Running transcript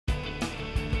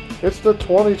It's the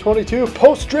 2022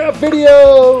 post-draft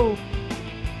video!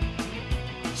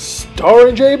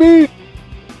 Starring JB!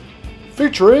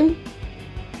 Featuring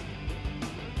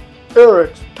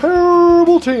Eric's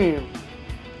terrible team.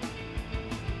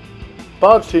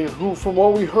 Bob's team, who from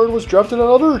what we heard was drafted on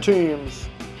other teams.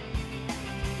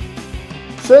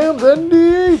 Sam's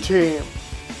NDA team.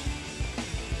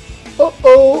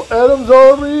 Uh-oh, Adam's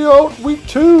already out week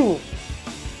 2.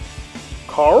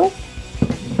 Carl?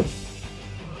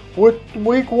 With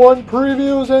week 1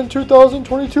 previews and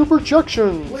 2022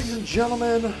 projections. Ladies and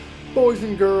gentlemen, boys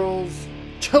and girls,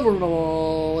 children of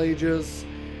all ages,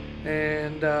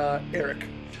 and Eric.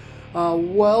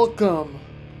 Welcome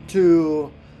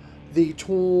to the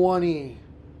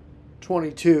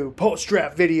 2022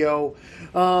 post-draft video.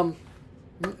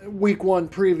 Week 1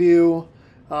 preview.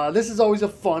 This is always a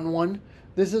fun one.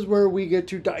 This is where we get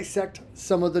to dissect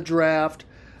some of the draft,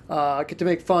 get to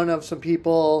make fun of some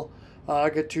people,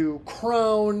 get to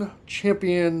crown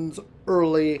champions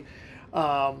early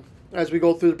as we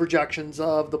go through the projections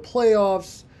of the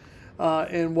playoffs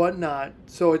and whatnot.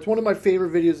 So it's one of my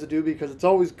favorite videos to do because it's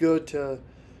always good to,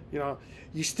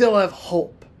 you still have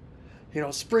hope.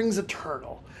 Spring's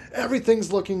eternal.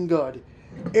 Everything's looking good.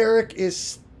 Eric is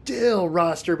still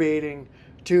roster baiting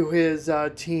to his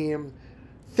team,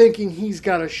 thinking he's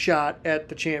got a shot at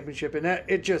the championship. And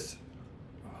it just,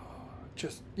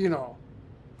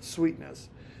 sweetness.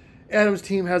 Adam's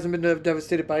team hasn't been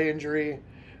devastated by injury.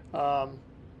 I'm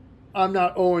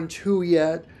not 0-2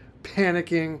 yet,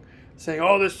 panicking, saying,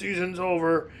 oh, this season's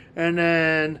over. And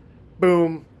then,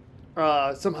 boom,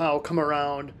 somehow come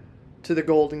around to the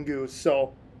Golden Goose.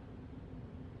 So,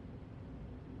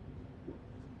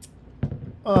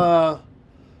 let's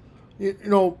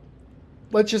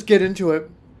just get into it.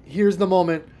 Here's the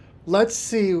moment. Let's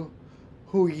see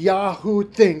who Yahoo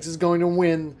thinks is going to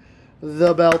win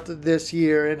the belt this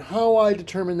year. And how I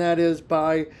determine that is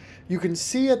by, you can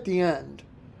see at the end,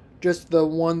 just the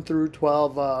 1 through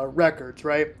 12 records,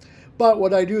 right? But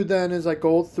what I do then is I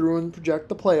go through and project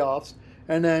the playoffs,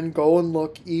 and then go and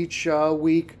look each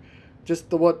week,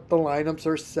 just what the lineups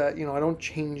are set. I don't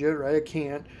change it, right? I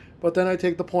can't. But then I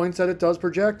take the points that it does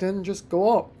project and just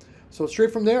go up. So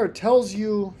straight from there, it tells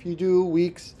you if you do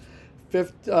weeks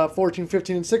 14,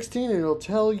 15, and 16, and it'll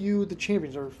tell you the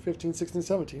champions are 15, 16,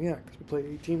 17. Yeah, because we play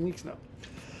 18 weeks now.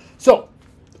 So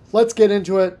let's get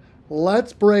into it.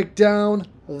 Let's break down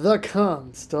the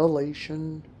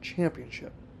Constellation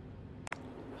Championship.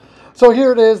 So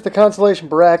here it is, the Constellation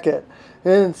Bracket.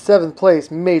 In 7th place,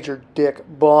 Major Dick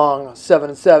Bong,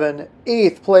 7-7.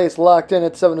 8th place, locked in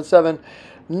at 7-7.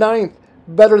 9th,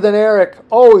 Better Than Eric,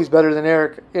 always better than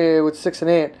Eric, with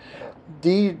 6-8.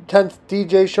 10th,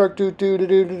 DJ Shark with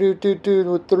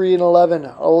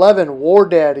 3-11. 11, War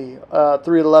Daddy,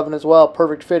 3-11 as well.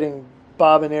 Perfect fitting,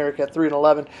 Bob and Eric at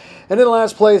 3-11. And in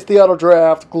last place, the Auto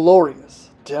Draft, Glorious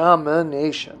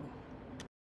Domination.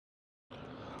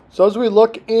 So as we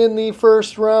look in the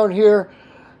first round here,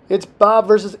 it's Bob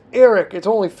versus Eric. It's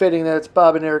only fitting that it's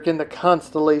Bob and Eric in the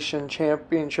Constellation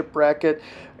Championship bracket.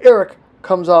 Eric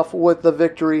comes off with the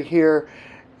victory here.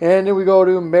 And then we go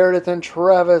to Meredith and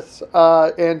Travis.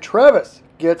 And Travis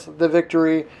gets the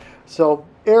victory. So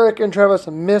Eric and Travis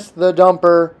miss the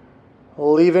dumper,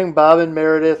 leaving Bob and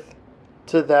Meredith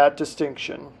to that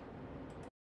distinction.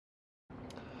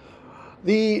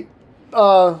 The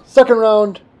second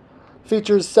round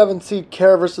features 7th seed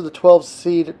Kara versus the 12th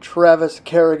seed Travis.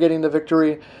 Kara getting the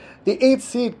victory. The 8th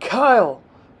seed Kyle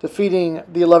defeating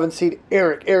the 11th seed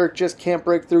Eric. Eric just can't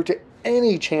break through to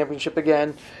any championship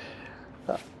again.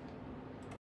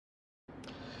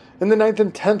 In the 9th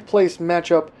and 10th place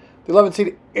matchup, the 11th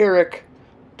seed Eric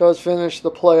does finish the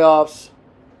playoffs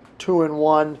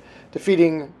 2-1,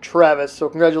 defeating Travis. So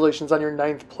congratulations on your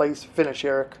 9th place finish,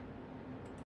 Eric.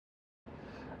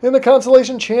 In the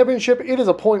Constellation Championship, it is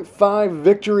a 0.5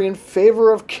 victory in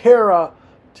favor of Kara,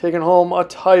 taking home a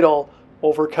title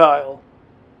over Kyle.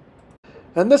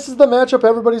 And this is the matchup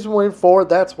everybody's been waiting for.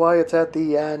 That's why it's at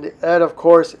the end. That, of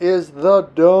course, is the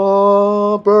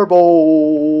Dumper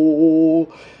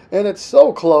Bowl. And it's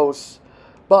so close.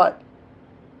 But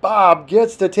Bob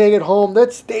gets to take it home.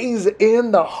 That stays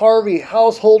in the Harvey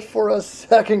household for a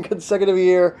second consecutive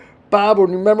year. Bob,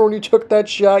 remember when you took that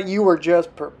shot, you were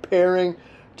just preparing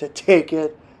to take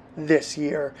it this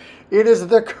year. It is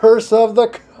the curse of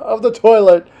the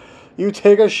toilet. You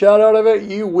take a shot out of it,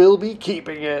 you will be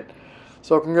keeping it.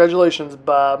 So congratulations,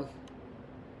 Bob.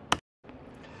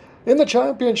 In the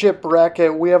championship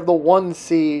bracket, we have the 1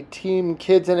 seed Team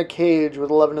Kids in a Cage with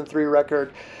 11-3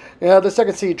 record. Yeah, the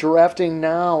 2nd seed Drafting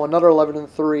Now, another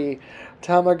 11-3.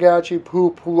 Tamagotchi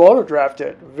Poop, who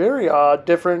auto-drafted. Very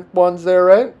different ones there,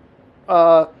 right?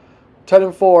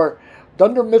 10-4.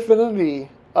 Dunder Mifflinity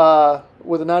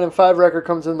with a 9-5 record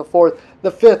comes in the fourth. The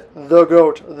fifth, the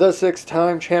GOAT, the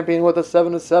six-time champion with a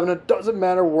 7-7. It doesn't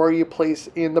matter where you place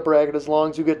in the bracket as long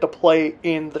as you get to play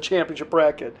in the championship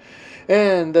bracket.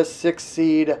 And the sixth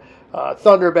seed,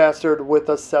 Thunder Bastard with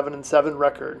a 7-7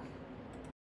 record.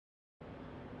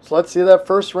 So let's see that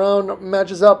first round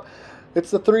matches up. It's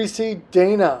the 3 seed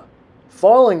Dana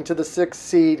falling to the 6th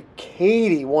seed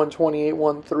Katie,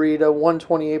 128.13 to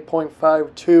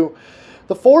 128.52.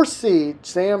 The 4th seed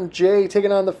Sam J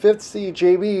taking on the 5th seed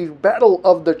JB. Battle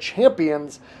of the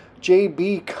Champions.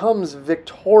 JB comes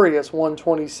victorious,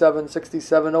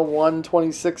 127.67 to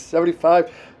 126.75.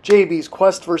 JB's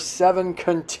quest for 7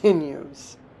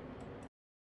 continues.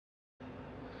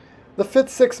 The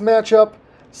 5th-6th matchup.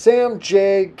 Sam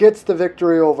J gets the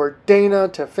victory over Dana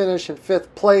to finish in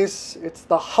 5th place. It's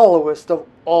the hollowest of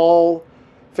all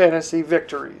fantasy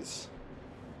victories.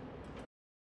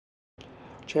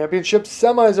 Championship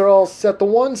semis are all set. The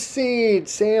 1 seed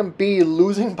Sam B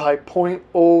losing by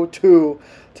 .02 to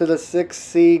the 6th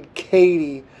seed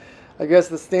Katie. I guess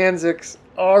the Stanzics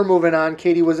are moving on.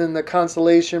 Katie was in the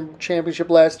Constellation Championship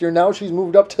last year. Now she's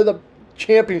moved up to the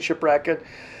championship bracket.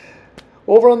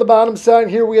 Over on the bottom side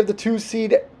here we have the 2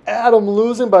 seed Adam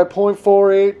losing by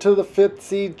 .48 to the 5th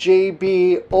seed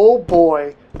JB. Oh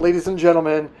boy, ladies and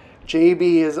gentlemen,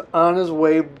 JB is on his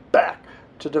way back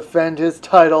to defend his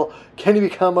title. Can he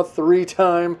become a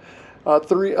 7-time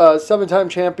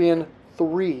champion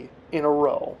 3 in a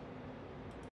row?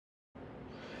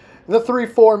 In the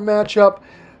 3-4 matchup,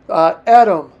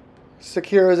 Adam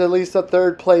secures at least a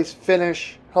 3rd place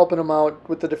finish, helping him out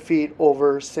with the defeat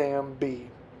over Sam B.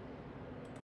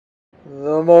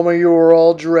 The moment you were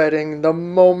all dreading, the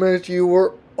moment you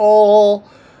were all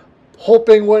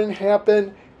hoping wouldn't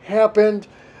happen, happened.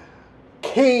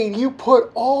 Kane, you put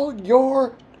all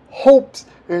your hopes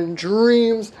and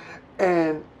dreams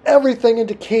and everything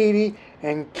into Katie,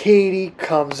 and Katie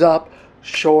comes up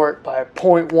short by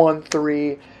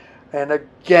 .13. And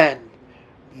again,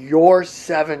 your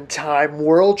 7-time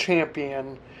world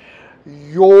champion,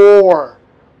 your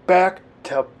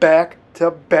back-to-back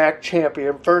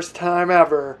champion, first time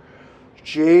ever,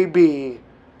 JB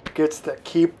gets to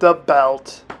keep the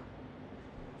belt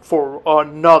for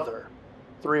another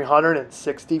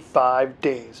 365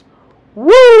 days.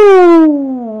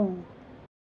 Woo!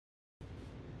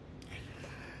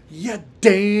 Yeah,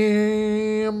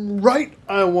 damn right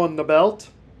I won the belt.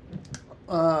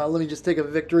 Let me just take a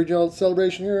victory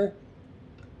celebration here.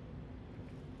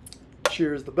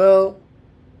 Cheers the belt.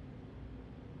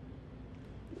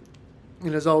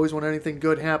 And as always, when anything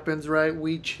good happens, right,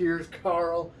 we cheers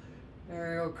Carl.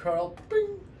 There you go, Carl.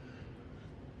 Bing.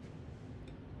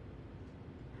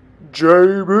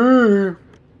 JB.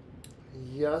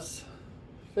 Yes,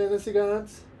 Fantasy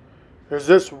Gods? Is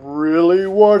this really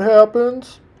what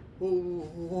happens?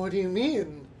 What do you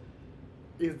mean?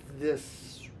 Is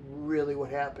this really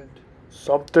what happened?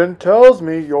 Something tells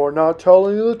me you're not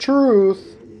telling the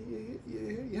truth.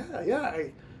 Yeah.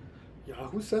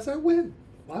 Yahoo says I win.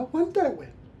 Why wouldn't I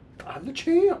win? I'm the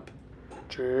champ.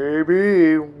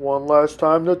 JB, one last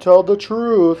time to tell the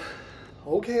truth.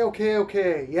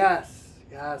 Okay. Yes.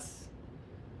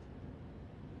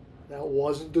 That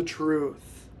wasn't the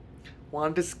truth.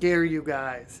 Wanted to scare you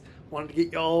guys. Wanted to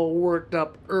get y'all worked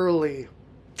up early.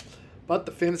 But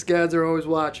the Fantasy Gods are always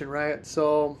watching, right?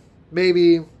 So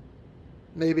maybe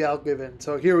I'll give in.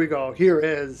 So here we go. Here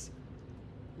is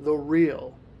the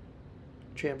real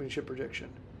championship prediction.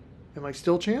 Am I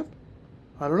still champ?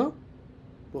 I don't know.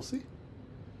 We'll see.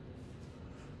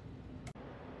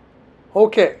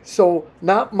 Okay, so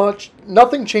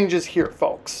nothing changes here,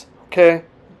 folks. Okay?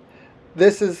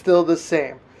 This is still the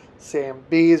same. Sam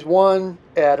B is 1,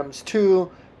 Adam's 2,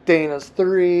 Dana's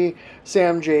 3,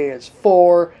 Sam J is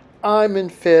 4, I'm in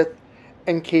 5th,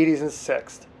 and Katie's in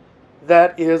 6th.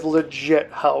 That is legit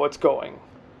how it's going.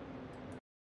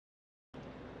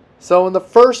 So in the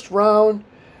first round,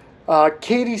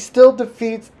 Katie still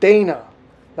defeats Dana.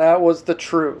 That was the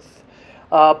truth.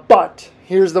 But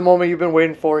here's the moment you've been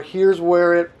waiting for. Here's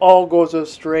where it all goes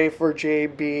astray for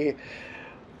JB.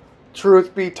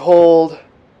 Truth be told,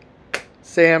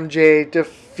 Sam J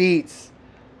defeats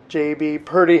JB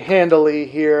pretty handily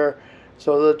here.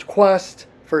 So the quest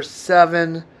for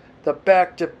 7, the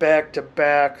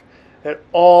back-to-back, it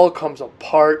all comes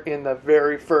apart in the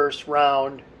very first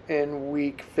round in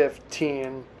week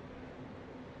 15.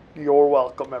 You're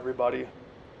welcome, everybody.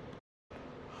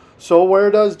 So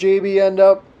where does JB end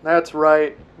up? That's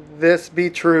right. This be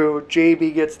true.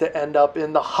 JB gets to end up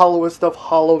in the hollowest of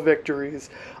hollow victories.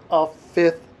 A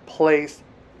 5th place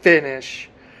finish.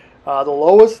 The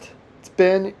lowest It's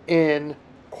been in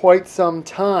quite some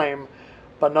time,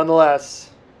 but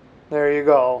nonetheless, there you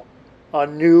go. A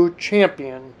new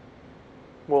champion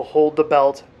will hold the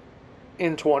belt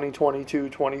in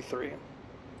 2022-23.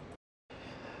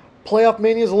 Playoff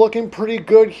Mania is looking pretty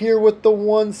good here with the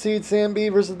 1 seed Sam B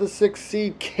versus the 6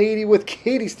 seed Katie, with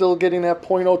Katie still getting that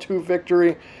 .02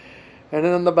 victory. And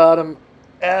then on the bottom,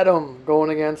 Adam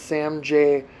going against Sam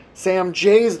J. Sam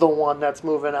J's the one that's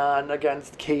moving on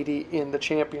against Katie in the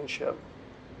championship.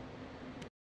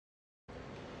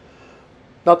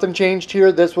 Nothing changed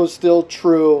here. This was still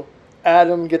true.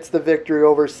 Adam gets the victory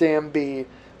over Sam B.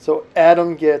 So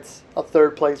Adam gets a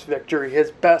 3rd place victory,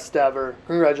 his best ever.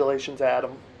 Congratulations,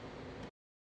 Adam.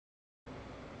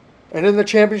 And in the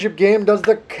championship game, does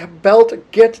the belt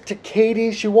get to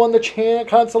Katie? She won the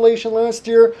consolation last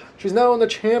year. She's now in the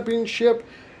championship.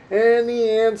 And the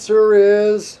answer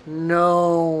is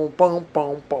no. Boom,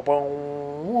 boom, boom, boom.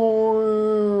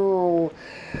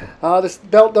 This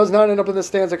belt does not end up in the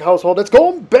Stanzik household. It's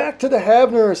going back to the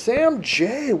Havner. Sam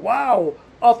J. Wow.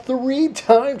 A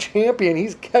 3-time champion.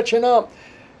 He's catching up.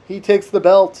 He takes the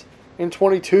belt in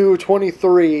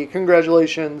 22-23.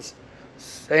 Congratulations,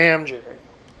 Sam J.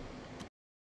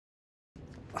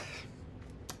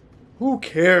 Who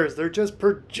cares? They're just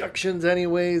projections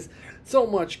anyways. So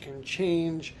much can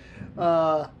change.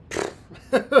 I'm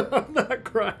not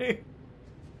crying.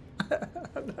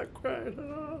 I'm not crying at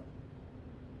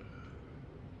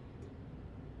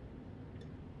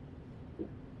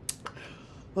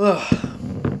all.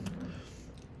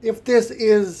 If this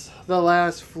is the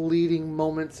last fleeting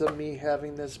moments of me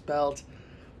having this belt,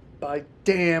 by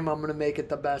damn, I'm going to make it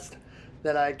the best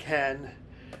that I can.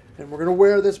 And we're going to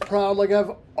wear this proud like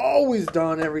I've always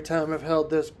done every time I've held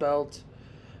this belt.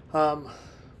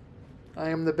 I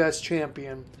am the best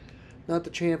champion. Not the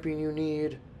champion you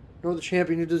need, nor the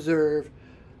champion you deserve,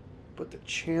 but the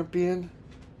champion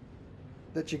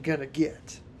that you're going to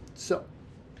get. So,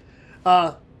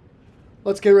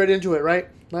 let's get right into it, right?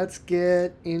 Let's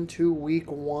get into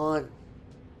week 1.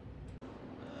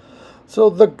 So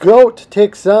the GOAT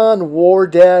takes on War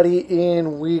Daddy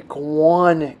in week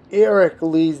 1. Eric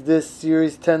leads this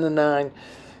series 10-9.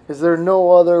 Is there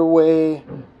no other way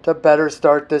to better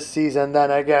start this season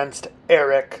than against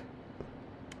Eric?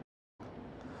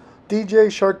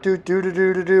 DJ Shark Doo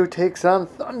takes on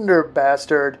Thunder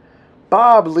Bastard.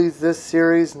 Bob leads this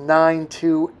series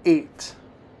 9-8.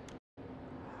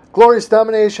 Glorious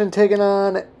Domination taking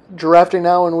on Drafting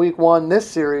Now in week 1.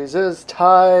 This series is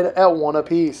tied at 1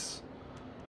 apiece.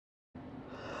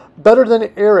 Better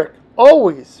Than Eric,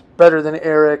 always Better Than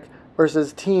Eric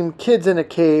versus Team Kids in a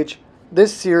Cage.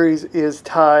 This series is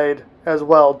tied as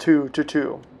well,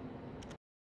 2-2.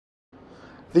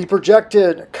 The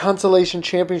projected Consolation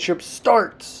Championship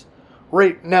starts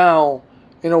right now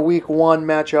in a week 1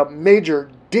 matchup.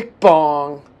 Major Dick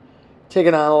Bong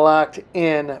taking on Locked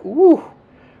In. Woo!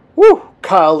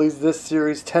 Kyle leads this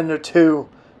series 10-2. It'll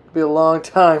be a long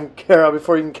time, Kara,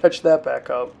 before you can catch that back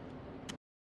up.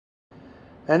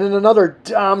 And in another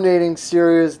dominating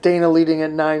series, Dana leading at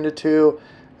 9-2.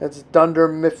 It's Dunder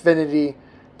Mifinity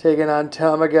taking on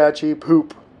Tamagotchi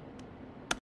Poop.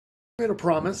 I made a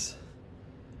promise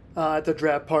at the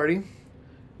draft party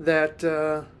that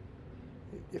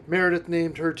if Meredith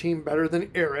named her team Better Than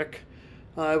Eric,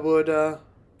 I would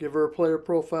give her a player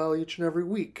profile each and every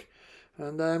week.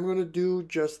 And I'm going to do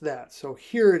just that. So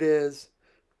here it is,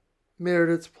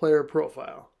 Meredith's player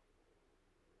profile.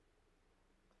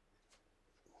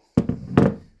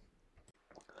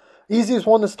 Easiest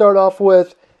one to start off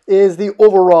with is the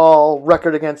overall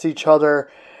record against each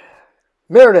other.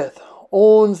 Meredith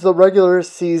owns the regular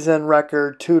season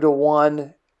record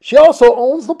 2-1. She also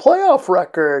owns the playoff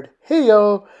record. Hey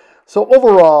yo. So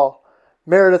overall,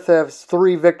 Meredith has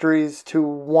 3 victories to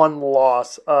 1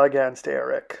 loss against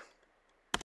Eric.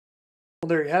 Well,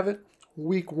 there you have it.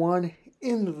 Week 1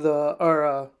 in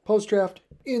the post-draft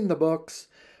in the books.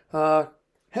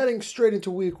 Heading straight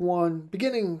into week 1,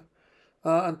 beginning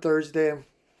on Thursday.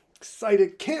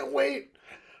 Excited. Can't wait.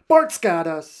 Bart's got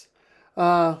us.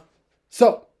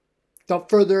 So, without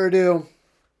further ado,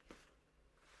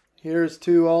 here's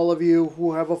to all of you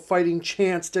who have a fighting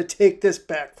chance to take this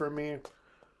back from me.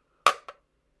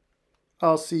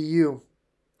 I'll see you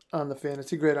on the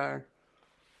Fantasy Gridiron.